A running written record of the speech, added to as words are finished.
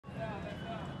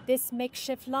This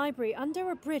makeshift library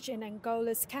under a bridge in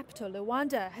Angola's capital,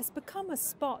 Luanda, has become a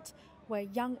spot where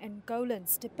young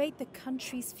Angolans debate the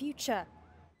country's future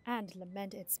and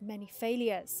lament its many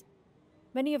failures.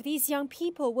 Many of these young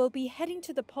people will be heading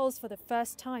to the polls for the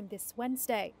first time this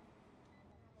Wednesday.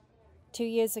 2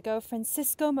 years ago,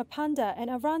 Francisco Mapanda and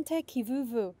Arante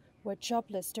Kivuvu were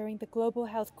jobless during the global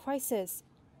health crisis,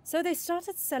 so they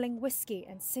started selling whiskey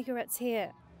and cigarettes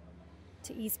here.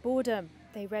 To ease boredom,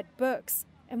 they read books,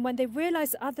 and when they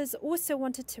realized others also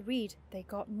wanted to read, they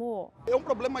got more.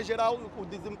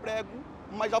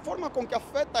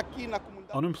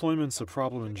 Unemployment's a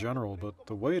problem in general, but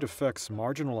the way it affects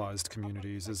marginalized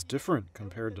communities is different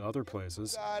compared to other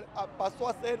places.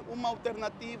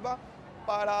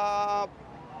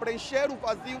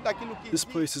 This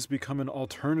place has become an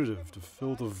alternative to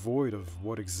fill the void of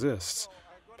what exists,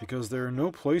 because there are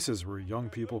no places where young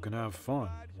people can have fun,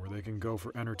 where they can go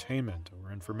for entertainment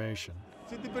or information.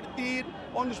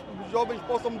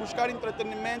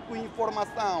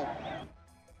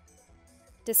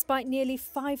 Despite nearly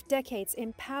 5 decades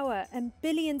in power and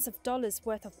billions of dollars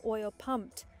worth of oil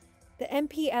pumped, the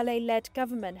MPLA-led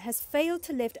government has failed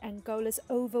to lift Angola's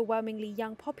overwhelmingly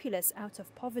young populace out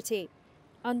of poverty.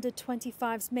 Under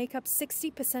 25s make up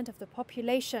 60% of the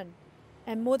population,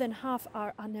 and more than half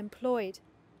are unemployed.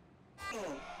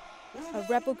 A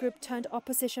rebel group turned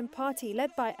opposition party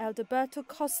led by Alberto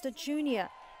Costa Jr.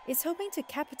 is hoping to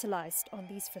capitalize on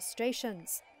these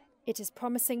frustrations. It is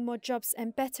promising more jobs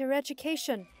and better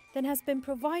education than has been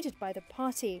provided by the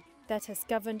party that has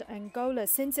governed Angola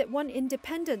since it won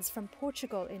independence from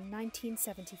Portugal in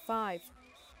 1975.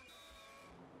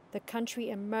 The country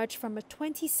emerged from a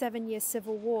 27-year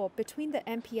civil war between the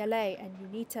MPLA and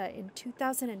UNITA in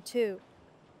 2002,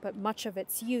 but much of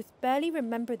its youth barely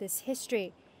remember this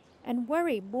history and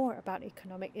worry more about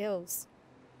economic ills.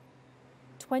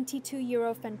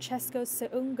 22-year-old Francesco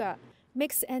Seunga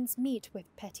makes ends meet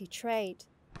with petty trade.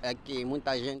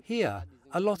 Here,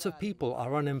 a lot of people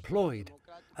are unemployed.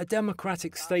 A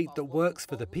democratic state that works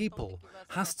for the people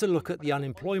has to look at the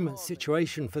unemployment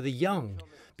situation for the young,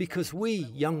 because we,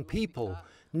 young people,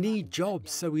 need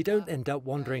jobs so we don't end up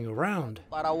wandering around.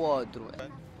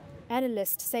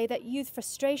 Analysts say that youth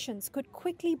frustrations could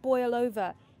quickly boil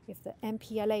over if the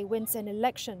MPLA wins an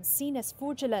election seen as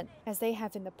fraudulent, as they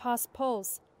have in the past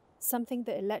polls, something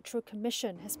the Electoral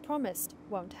Commission has promised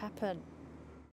won't happen.